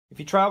If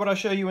you try what I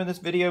show you in this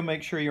video,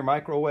 make sure your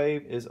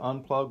microwave is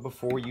unplugged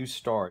before you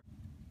start.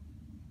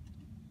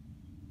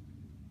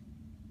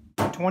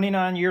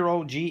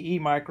 29-year-old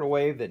GE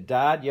microwave that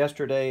died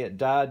yesterday. It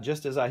died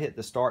just as I hit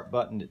the start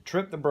button. It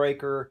tripped the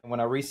breaker, and when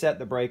I reset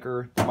the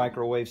breaker, the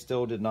microwave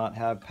still did not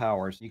have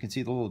power. So you can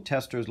see the little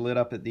testers lit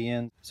up at the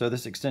end. So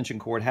this extension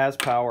cord has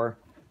power,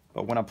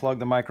 but when I plug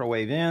the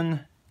microwave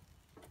in,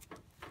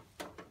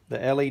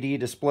 the LED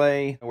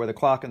display where the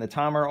clock and the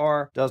timer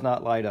are does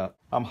not light up.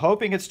 I'm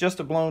hoping it's just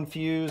a blown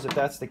fuse. If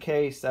that's the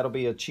case, that'll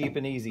be a cheap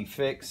and easy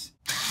fix.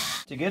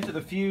 To get to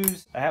the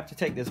fuse, I have to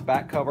take this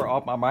back cover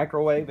off my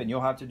microwave, and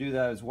you'll have to do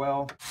that as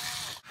well.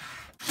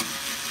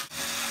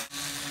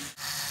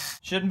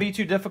 Shouldn't be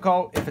too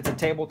difficult if it's a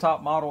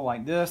tabletop model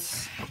like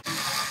this.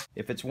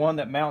 If it's one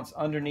that mounts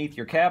underneath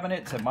your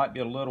cabinets, it might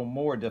be a little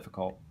more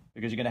difficult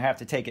because you're going to have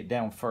to take it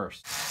down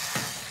first.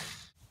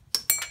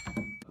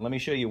 Let me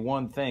show you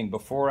one thing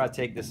before I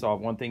take this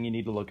off, one thing you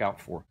need to look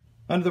out for.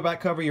 Under the back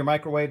cover of your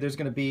microwave, there's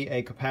going to be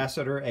a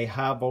capacitor, a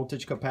high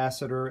voltage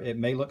capacitor. It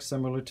may look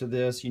similar to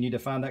this. You need to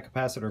find that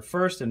capacitor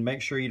first and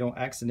make sure you don't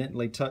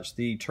accidentally touch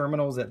the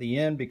terminals at the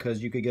end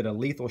because you could get a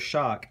lethal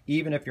shock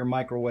even if your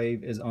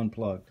microwave is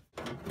unplugged.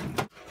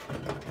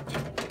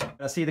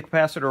 I see the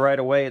capacitor right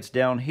away. It's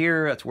down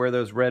here. That's where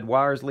those red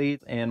wires lead,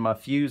 and my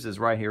fuse is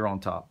right here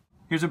on top.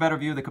 Here's a better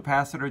view of the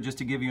capacitor just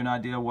to give you an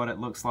idea of what it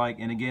looks like.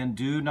 And again,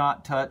 do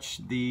not touch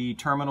the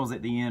terminals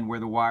at the end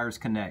where the wires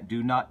connect.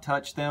 Do not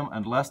touch them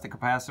unless the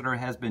capacitor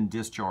has been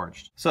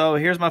discharged. So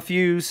here's my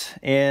fuse,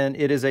 and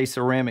it is a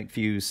ceramic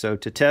fuse. So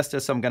to test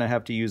this, I'm going to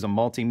have to use a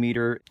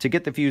multimeter. To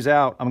get the fuse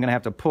out, I'm going to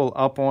have to pull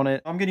up on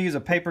it. I'm going to use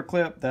a paper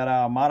clip that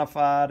I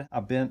modified. I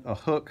bent a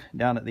hook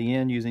down at the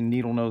end using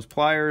needle nose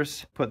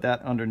pliers. Put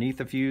that underneath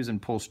the fuse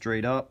and pull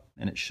straight up,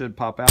 and it should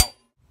pop out.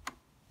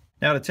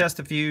 Now to test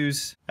the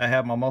fuse, I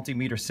have my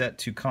multimeter set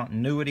to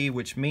continuity,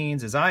 which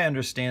means, as I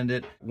understand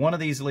it, one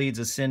of these leads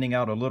is sending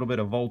out a little bit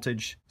of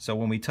voltage. So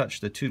when we touch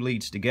the two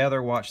leads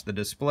together, watch the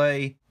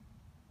display,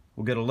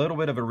 we'll get a little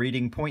bit of a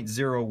reading,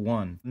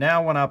 0.01.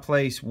 Now when I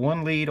place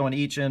one lead on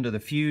each end of the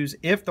fuse,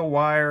 if the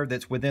wire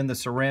that's within the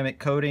ceramic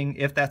coating,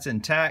 if that's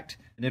intact,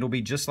 then it'll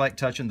be just like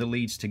touching the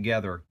leads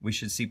together. We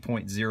should see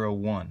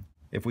 0.01.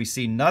 If we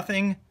see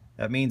nothing,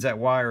 that means that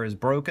wire is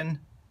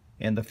broken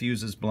and the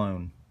fuse is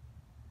blown.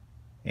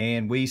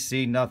 And we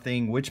see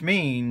nothing, which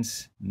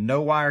means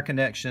no wire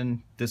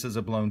connection. This is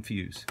a blown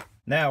fuse.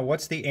 Now,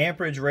 what's the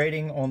amperage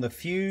rating on the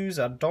fuse?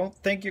 I don't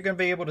think you're going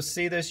to be able to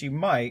see this. You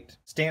might.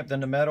 Stamped in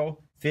the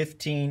metal,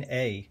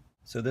 15A.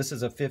 So this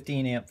is a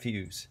 15 amp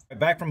fuse.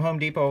 Back from Home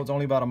Depot, it's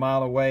only about a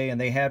mile away,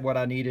 and they had what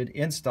I needed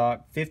in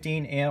stock,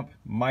 15 amp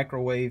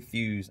microwave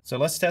fuse. So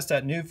let's test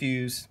that new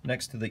fuse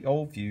next to the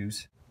old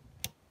fuse.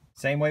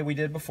 Same way we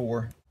did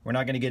before. We're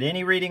not going to get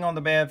any reading on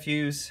the bad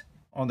fuse.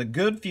 On the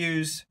good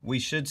fuse, we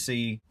should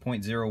see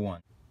 0.01.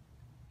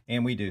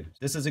 And we do.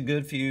 This is a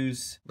good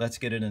fuse. Let's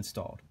get it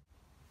installed.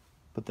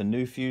 Put the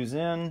new fuse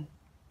in.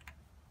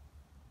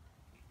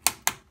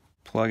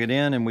 Plug it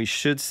in, and we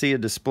should see a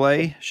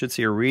display. Should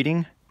see a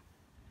reading,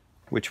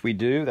 which we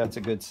do. That's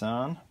a good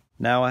sign.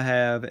 Now I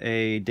have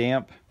a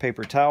damp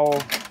paper towel.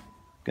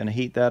 Going to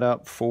heat that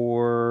up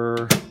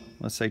for,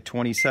 let's say,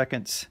 20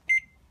 seconds.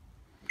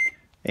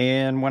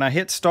 And when I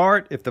hit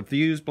start, if the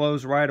fuse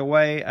blows right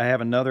away, I have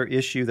another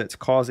issue that's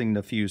causing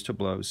the fuse to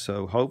blow.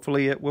 So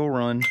hopefully it will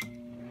run.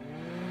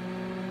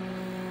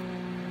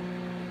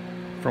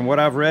 From what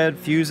I've read,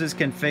 fuses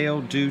can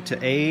fail due to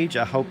age.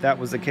 I hope that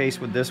was the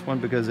case with this one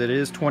because it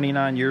is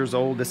 29 years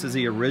old. This is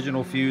the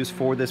original fuse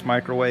for this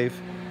microwave.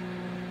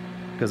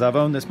 Because I've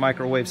owned this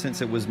microwave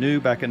since it was new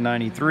back in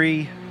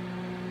 '93.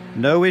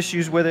 No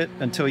issues with it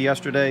until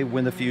yesterday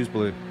when the fuse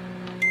blew.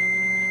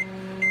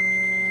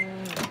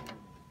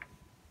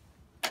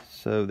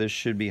 So this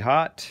should be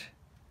hot,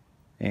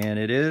 and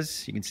it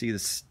is. You can see the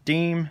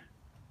steam,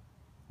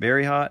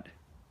 very hot.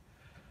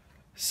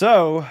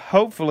 So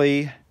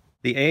hopefully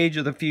the age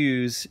of the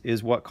fuse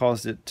is what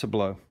caused it to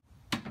blow.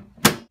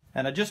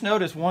 And I just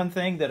noticed one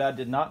thing that I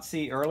did not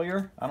see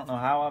earlier. I don't know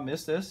how I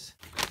missed this.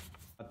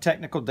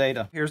 Technical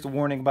data. Here's the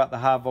warning about the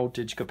high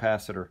voltage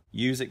capacitor.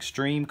 Use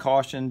extreme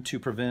caution to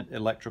prevent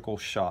electrical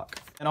shock.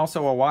 And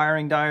also a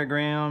wiring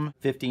diagram,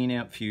 15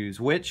 amp fuse,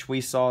 which we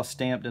saw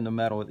stamped in the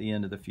metal at the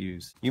end of the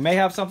fuse. You may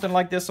have something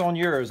like this on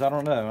yours. I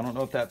don't know. I don't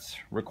know if that's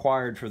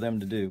required for them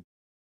to do.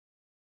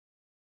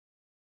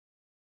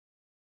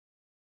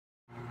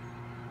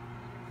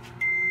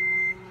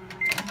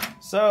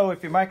 So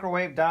if your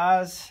microwave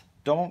dies,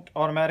 don't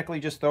automatically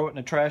just throw it in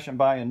the trash and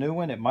buy a new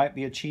one. It might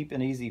be a cheap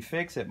and easy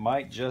fix. It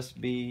might just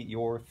be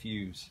your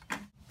fuse.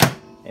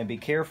 And be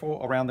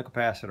careful around the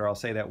capacitor. I'll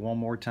say that one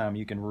more time.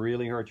 You can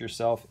really hurt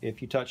yourself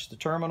if you touch the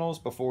terminals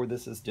before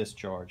this is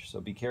discharged.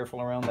 So be careful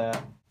around that.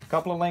 A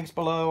couple of links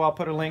below. I'll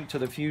put a link to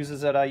the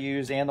fuses that I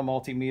use and the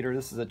multimeter.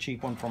 This is a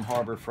cheap one from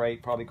Harbor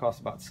Freight. Probably costs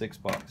about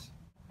 $6.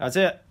 That's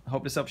it.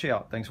 Hope this helps you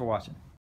out. Thanks for watching.